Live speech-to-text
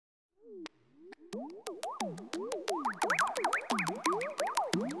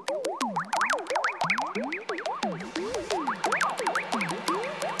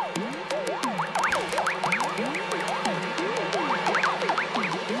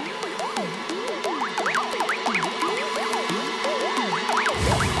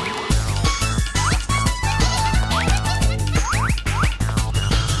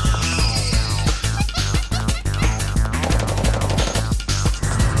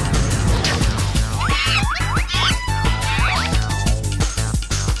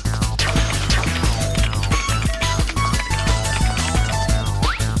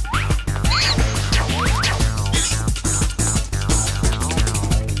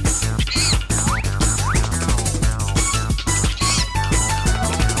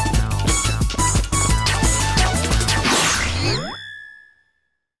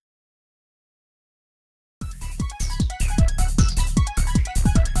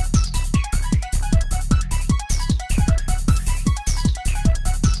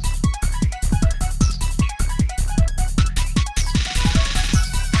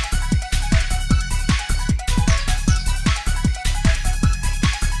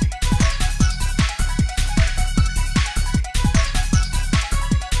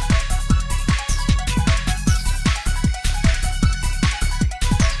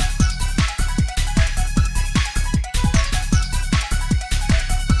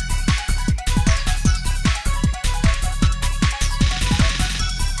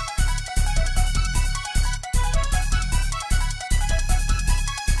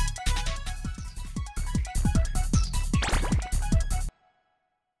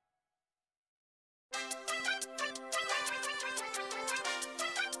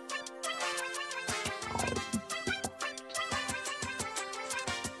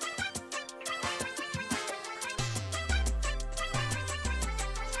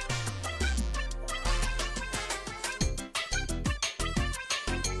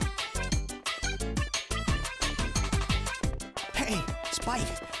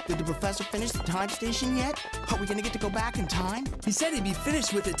Spike, did the professor finish the time station yet? Are we gonna get to go back in time? He said he'd be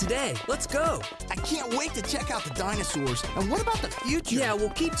finished with it today. Let's go. I can't wait to check out the dinosaurs. And what about the future? Yeah,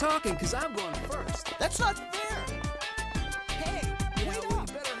 we'll keep talking, because I'm going first. That's not fair. Hey, wait up.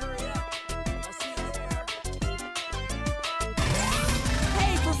 You better hurry up. I'll see you there.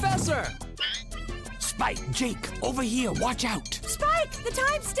 Hey, Professor! Spike, Jake, over here, watch out. Spike, the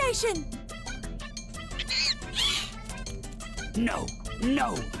time station! No,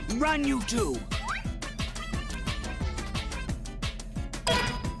 no, run you two.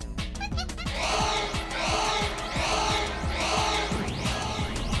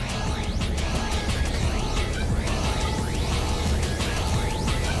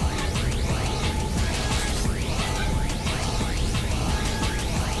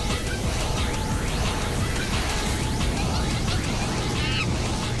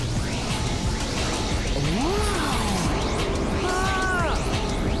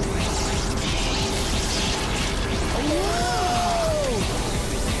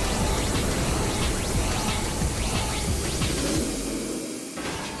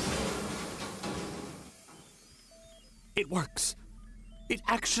 It works. It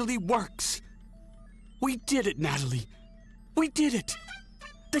actually works. We did it, Natalie. We did it.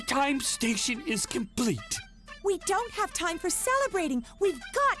 The time station is complete. We don't have time for celebrating. We've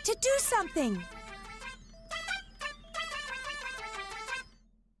got to do something.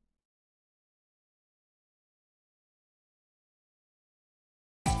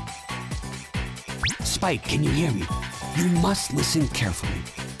 Spike, can you hear me? You must listen carefully.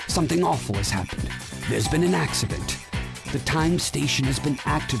 Something awful has happened. There's been an accident. The time station has been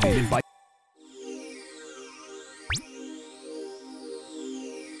activated by...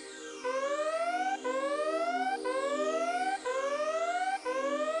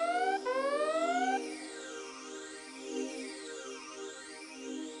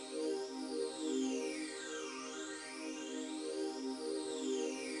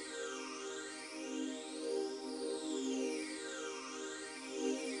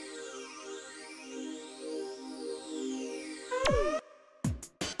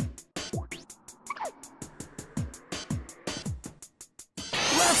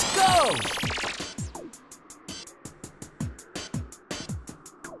 Let's go!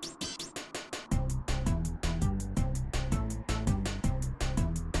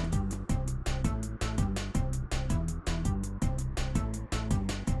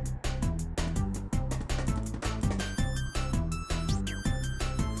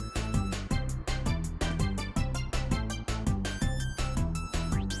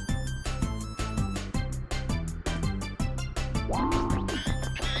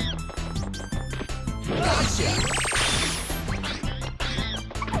 Gotcha!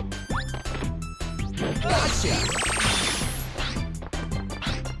 Gotcha!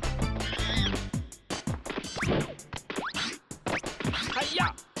 Hiya!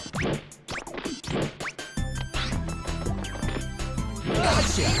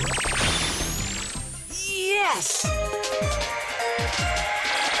 Gotcha! Yes!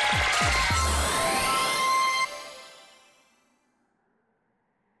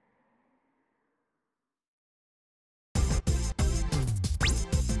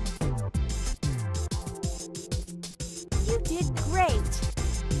 You did great.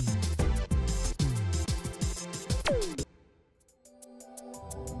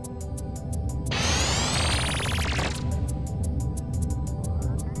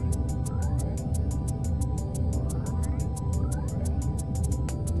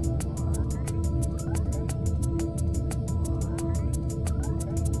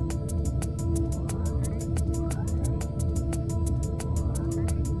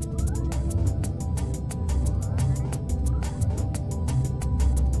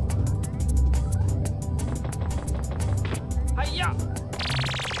 Hiya!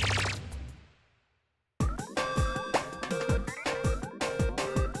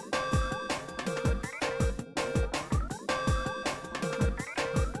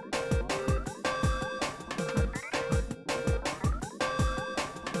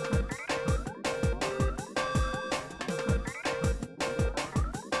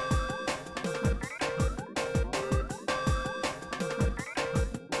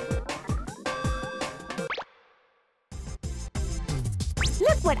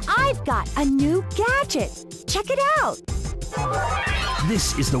 Look what I've got, a new gadget. Check it out.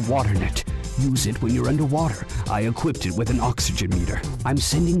 This is the water net. Use it when you're underwater. I equipped it with an oxygen meter. I'm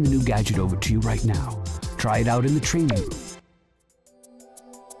sending the new gadget over to you right now. Try it out in the training room.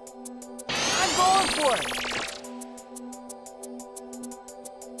 I'm going for it!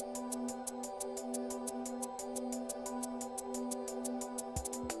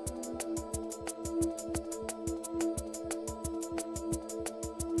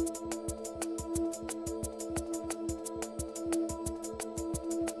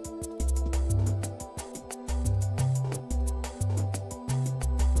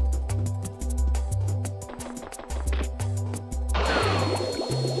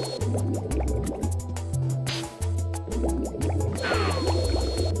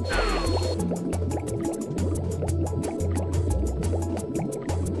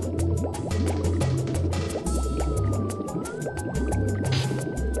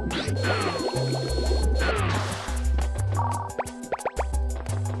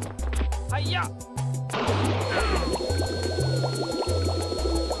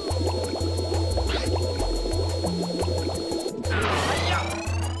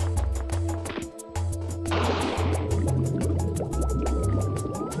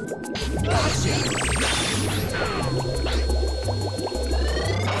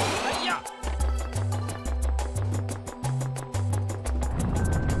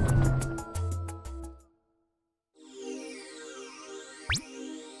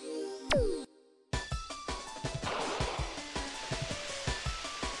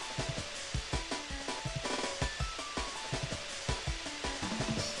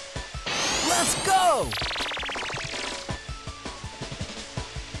 Go!